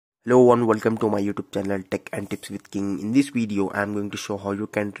Hello and welcome to my YouTube channel Tech and Tips with King. In this video, I am going to show how you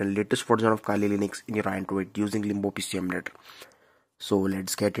can run latest version of Kali Linux in your Android using Limbo PC Emulator. So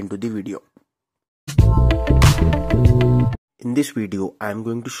let's get into the video. In this video, I am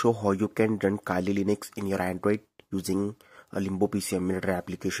going to show how you can run Kali Linux in your Android using a Limbo PC Emulator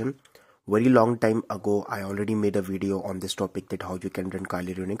application. Very long time ago, I already made a video on this topic, that how you can run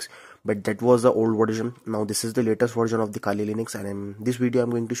Kali Linux, but that was the old version. Now this is the latest version of the Kali Linux, and in this video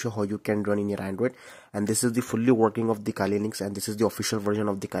I'm going to show how you can run in your Android. And this is the fully working of the Kali Linux, and this is the official version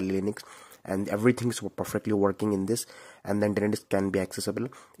of the Kali Linux, and everything is perfectly working in this. And the internet can be accessible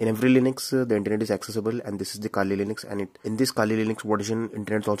in every Linux. The internet is accessible, and this is the Kali Linux, and in this Kali Linux version,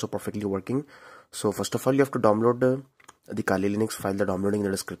 internet is also perfectly working. So first of all, you have to download the Kali Linux file, the downloading in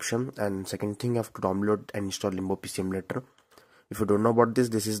the description. And second thing, you have to download and install Limbo PC Emulator. If you don't know about this,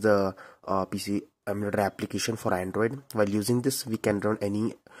 this is the PC Emulator application for Android. While using this, we can run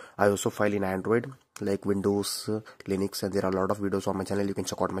any ISO file in Android, like Windows, Linux, and there are a lot of videos on my channel. You can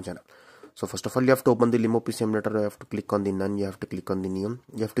check out my channel. So first of all, you have to open the Limbo PC Emulator. You have to click on the none. You have to click on the new.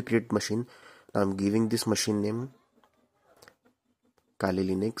 You have to create machine. Now I'm giving this machine name Kali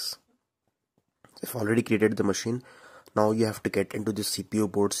Linux. I've already created the machine. Now you have to get into the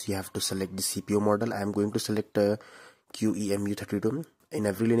CPU boards. You have to select the CPU model. I am going to select QEMU32. In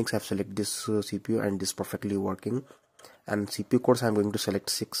every Linux I have selected this CPU, and this is perfectly working. And CPU cores I am going to select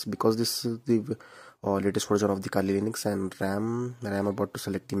 6 because this is the latest version of the Kali Linux. And RAM, I am about to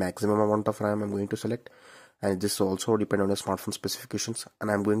select the maximum amount of RAM I'm going to select, and this also depend on your smartphone specifications.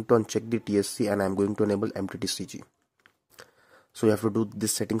 And I am going to uncheck the TSC, and I am going to enable MTTCG. So you have to do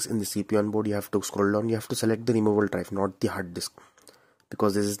these settings in the CPU on board. You have to scroll down. You have to select the removable drive, not the hard disk,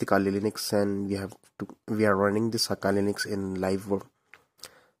 because this is the Kali Linux, and we are running this Kali Linux in live mode.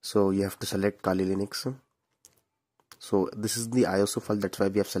 So you have to select Kali Linux. So this is the ISO file, that's why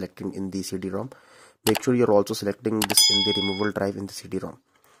we are selecting in the CD-ROM. Make sure you're also selecting this in the removable drive in the CD-ROM.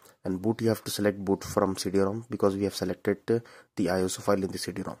 And boot, you have to select boot from CD-ROM, because we have selected the ISO file in the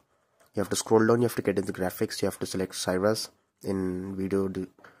CD-ROM. You have to scroll down. You have to get in the graphics. You have to select Cyrus in video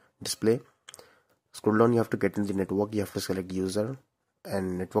display. Scroll down. You have to get in the network. You have to select user,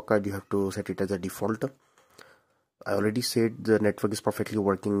 and network card you have to set it as a default. I already said the network is perfectly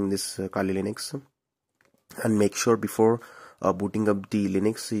working in this Kali Linux. And make sure before booting up the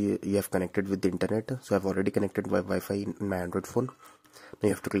Linux, you have connected with the internet. So I've already connected by Wi-Fi in my Android phone. Now you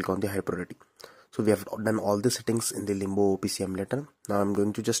have to click on the high priority. So we have done all the settings in the Limbo PC Emulator. Now I'm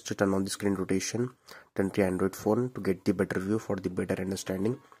going to just turn on the screen rotation, turn to Android phone to get the better view for the better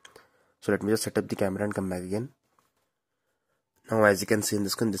understanding. So let me just set up the camera and come back again. Now as you can see in the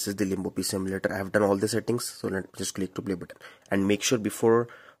screen, this is the Limbo PC Emulator. I have done all the settings. So let me just click to play button, and make sure before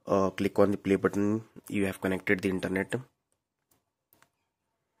click on the play button, you have connected the internet.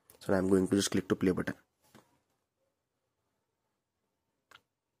 So I'm going to just click to play button.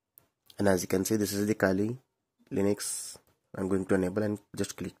 And as you can see, this is the Kali Linux. I'm going to enable and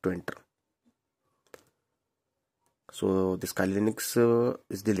just click to enter. So this Kali Linux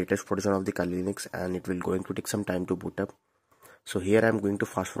is the latest version of the Kali Linux, and it will going to take some time to boot up. So here I'm going to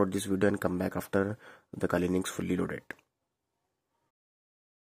fast forward this video and come back after the Kali Linux fully loaded.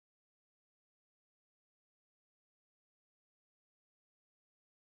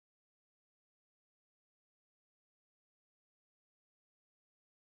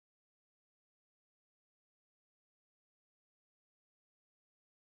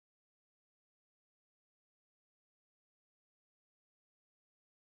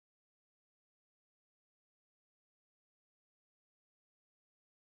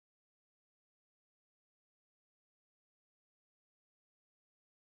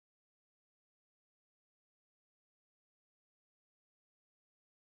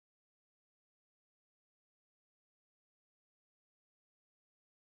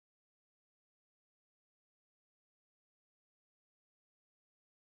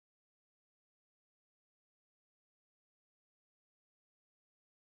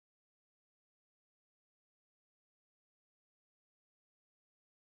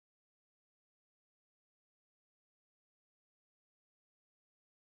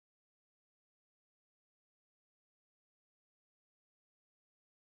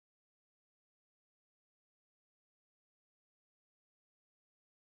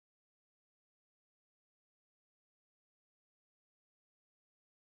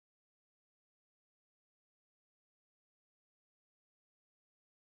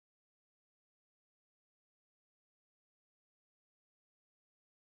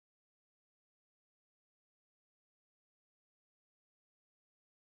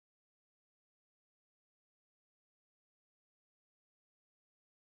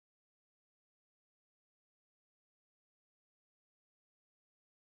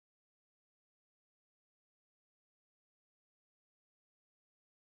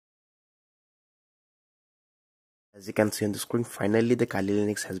 As you can see on the screen, finally the Kali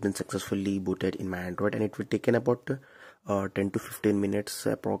Linux has been successfully booted in my Android, and it will take about 10 to 15 minutes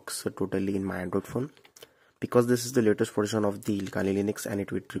approx totally in my Android phone, because this is the latest version of the Kali Linux and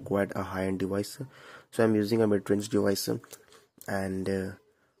it will require a high-end device. So I'm using a mid-range device, and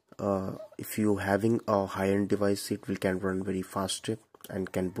if you having a high-end device, it will can run very fast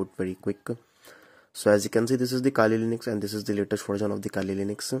and can boot very quick. So as you can see, this is the Kali Linux and this is the latest version of the Kali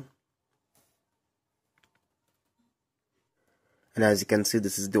Linux. And as you can see,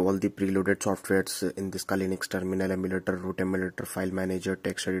 this is all the preloaded softwares in this Kali Linux: terminal emulator, root emulator, file manager,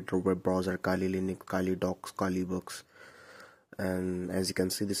 text editor, web browser, Kali Linux, Kali docs, Kali books. And as you can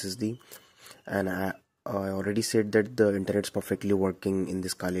see, this is and I already said that the internet's perfectly working in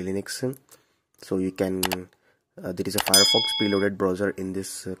this Kali Linux. So you can there is a Firefox preloaded browser in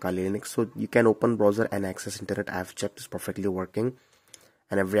this Kali Linux, so you can open browser and access internet. I have checked, it's perfectly working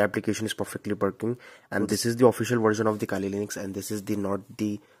and every application is perfectly working. And this is the official version of the Kali Linux, and this is not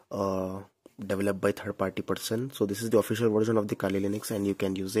the developed by third-party person. So this is the official version of the Kali Linux and you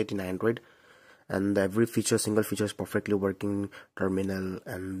can use it in Android, and every single feature is perfectly working. Terminal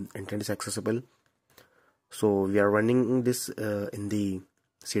and internet is accessible. So we are running this in the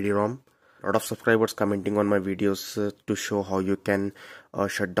CD-ROM. A lot of subscribers commenting on my videos to show how you can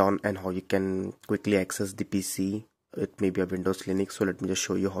shut down and how you can quickly access the PC. It may be a Windows Linux, so let me just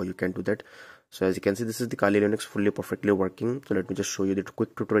show you how you can do that. So as you can see, this is the Kali Linux fully perfectly working. So let me just show you the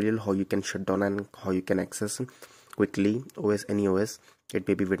quick tutorial how you can shut down and how you can access quickly any OS. It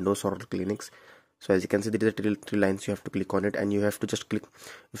may be Windows or Linux. So as you can see, there is three lines. You have to click on it and you have to just click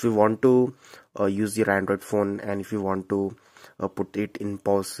if you want to use your Android phone, and if you want to put it in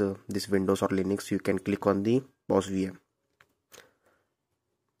pause this Windows or Linux, you can click on the pause VM.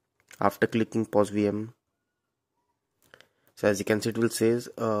 After clicking pause VM, so as you can see, it will says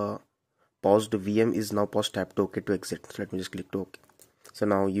paused VM is now paused, tap to OK to exit. So let me just click to OK. So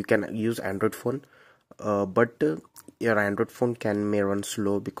now you can use Android phone, but your Android phone may run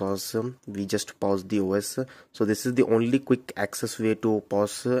slow because we just paused the OS. So this is the only quick access way to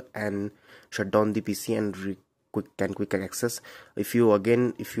pause and shut down the PC and quick access. If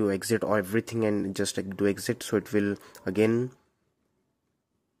you exit or everything and just do exit, so it will again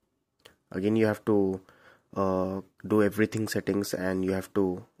you have to do everything settings, and you have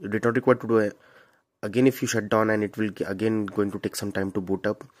to, it is not required to do it again if you shut down, and it will again going to take some time to boot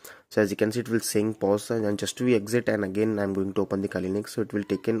up. So as you can see, it will saying pause, and just we exit, and again I'm going to open the Kali Linux. So it will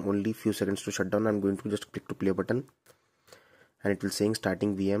take in only few seconds to shut down. I'm going to just click to play button, and it will saying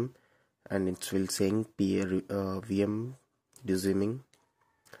starting VM, and it will saying VM resuming.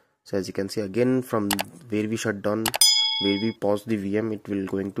 So as you can see, again from where we shut down, where we pause the VM, it will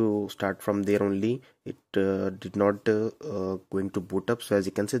going to start from there only. It did not going to boot up. So as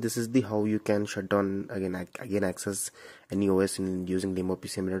you can see, this is the how you can shut down again access any OS in using Limbo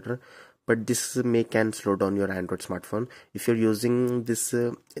PC Emulator. But this can slow down your Android smartphone if you're using this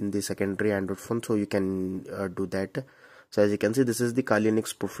in the secondary Android phone, so you can do that. So as you can see, this is the Kali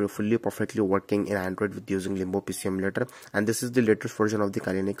Linux fully perfectly working in Android with using Limbo PC Emulator, and this is the latest version of the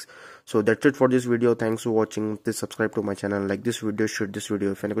Kali Linux. So that's it for this video. Thanks for watching. Please subscribe to my channel, like this video, share this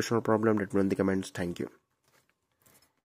video. If any question or problem, let me know in the comments. Thank you.